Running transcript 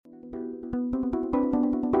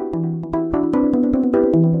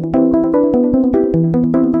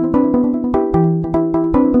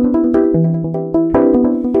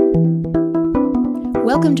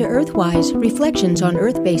Welcome to Earthwise, Reflections on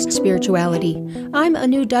Earth-Based Spirituality. I'm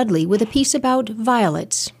Anu Dudley with a piece about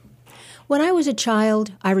violets. When I was a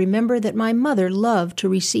child, I remember that my mother loved to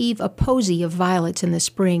receive a posy of violets in the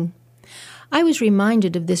spring. I was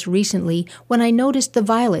reminded of this recently when I noticed the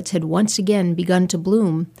violets had once again begun to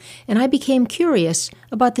bloom, and I became curious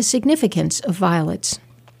about the significance of violets.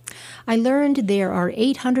 I learned there are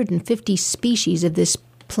 850 species of this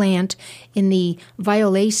plant in the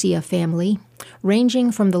Violacea family,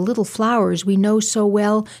 ranging from the little flowers we know so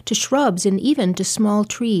well to shrubs and even to small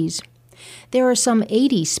trees. There are some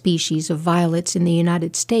 80 species of violets in the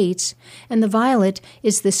United States, and the violet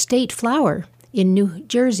is the state flower in New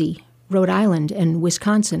Jersey, Rhode Island, and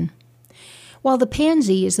Wisconsin. While the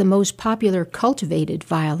pansy is the most popular cultivated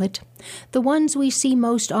violet, the ones we see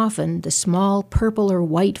most often, the small purple or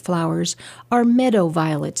white flowers, are meadow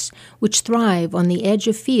violets, which thrive on the edge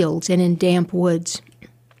of fields and in damp woods.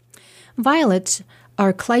 Violets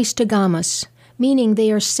are cleistogamous, meaning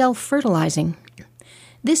they are self-fertilizing.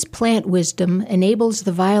 This plant wisdom enables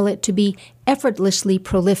the violet to be effortlessly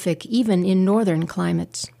prolific even in northern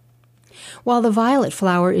climates. While the violet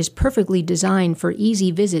flower is perfectly designed for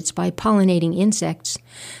easy visits by pollinating insects,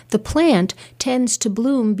 the plant tends to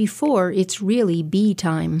bloom before it's really bee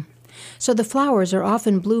time. So the flowers are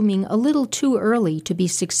often blooming a little too early to be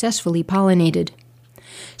successfully pollinated.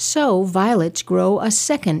 So violets grow a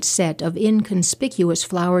second set of inconspicuous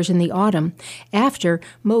flowers in the autumn, after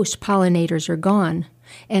most pollinators are gone,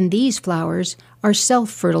 and these flowers are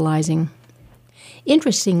self-fertilizing.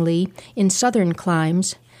 Interestingly, in southern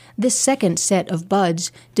climes, this second set of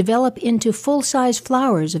buds develop into full-size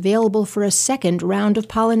flowers available for a second round of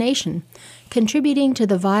pollination, contributing to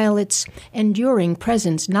the violet's enduring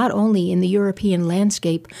presence not only in the European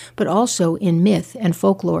landscape, but also in myth and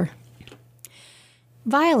folklore.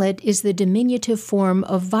 Violet is the diminutive form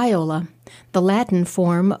of viola, the Latin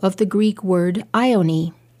form of the Greek word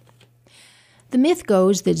Ione. The myth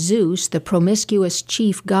goes that Zeus, the promiscuous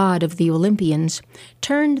chief god of the Olympians,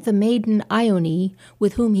 turned the maiden Ione,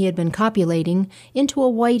 with whom he had been copulating, into a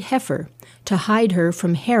white heifer to hide her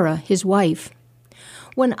from Hera, his wife.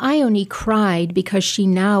 When Ione cried because she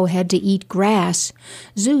now had to eat grass,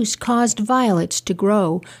 Zeus caused violets to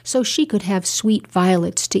grow so she could have sweet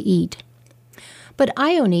violets to eat. But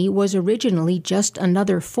Ione was originally just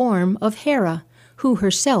another form of Hera, who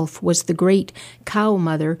herself was the great cow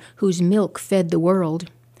mother whose milk fed the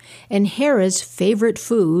world. And Hera's favorite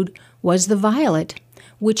food was the violet,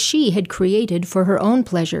 which she had created for her own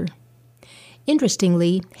pleasure.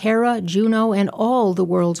 Interestingly, Hera, Juno, and all the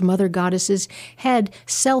world's mother goddesses had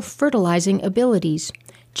self-fertilizing abilities,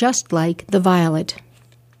 just like the violet.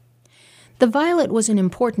 The violet was an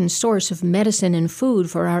important source of medicine and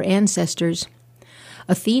food for our ancestors.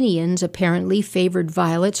 Athenians apparently favored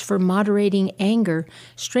violets for moderating anger,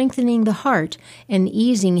 strengthening the heart, and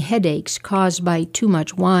easing headaches caused by too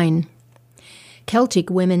much wine. Celtic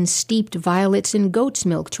women steeped violets in goat's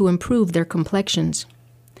milk to improve their complexions.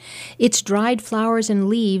 Its dried flowers and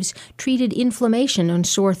leaves treated inflammation and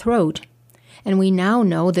sore throat, and we now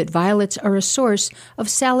know that violets are a source of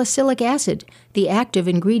salicylic acid, the active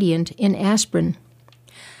ingredient in aspirin.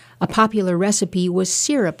 A popular recipe was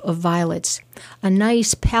syrup of violets, a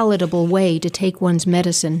nice palatable way to take one's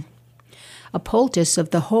medicine. A poultice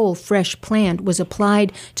of the whole fresh plant was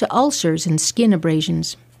applied to ulcers and skin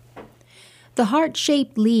abrasions. The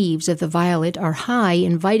heart-shaped leaves of the violet are high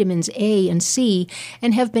in vitamins A and C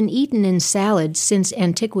and have been eaten in salads since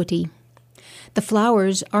antiquity. The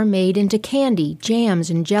flowers are made into candy,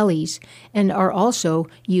 jams, and jellies, and are also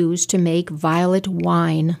used to make violet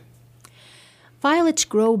wine. Violets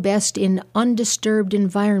grow best in undisturbed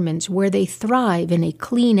environments where they thrive in a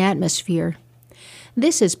clean atmosphere.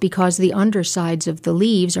 This is because the undersides of the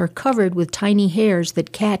leaves are covered with tiny hairs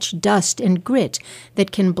that catch dust and grit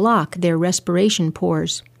that can block their respiration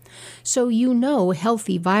pores. So you know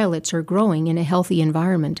healthy violets are growing in a healthy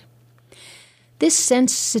environment. This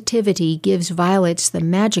sensitivity gives violets the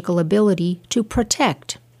magical ability to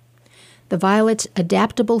protect. The violet's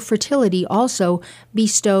adaptable fertility also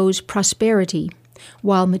bestows prosperity,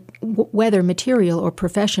 whether material or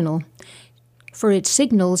professional, for it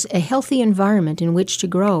signals a healthy environment in which to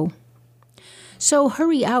grow. So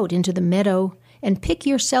hurry out into the meadow and pick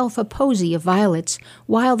yourself a posy of violets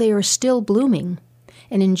while they are still blooming,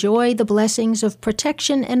 and enjoy the blessings of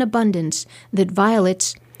protection and abundance that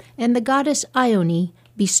violets and the goddess Ione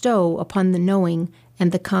bestow upon the knowing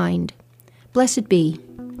and the kind. Blessed be.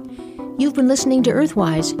 You've been listening to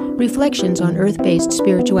Earthwise, Reflections on Earth-Based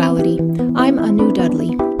Spirituality. I'm Anu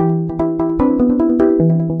Dudley.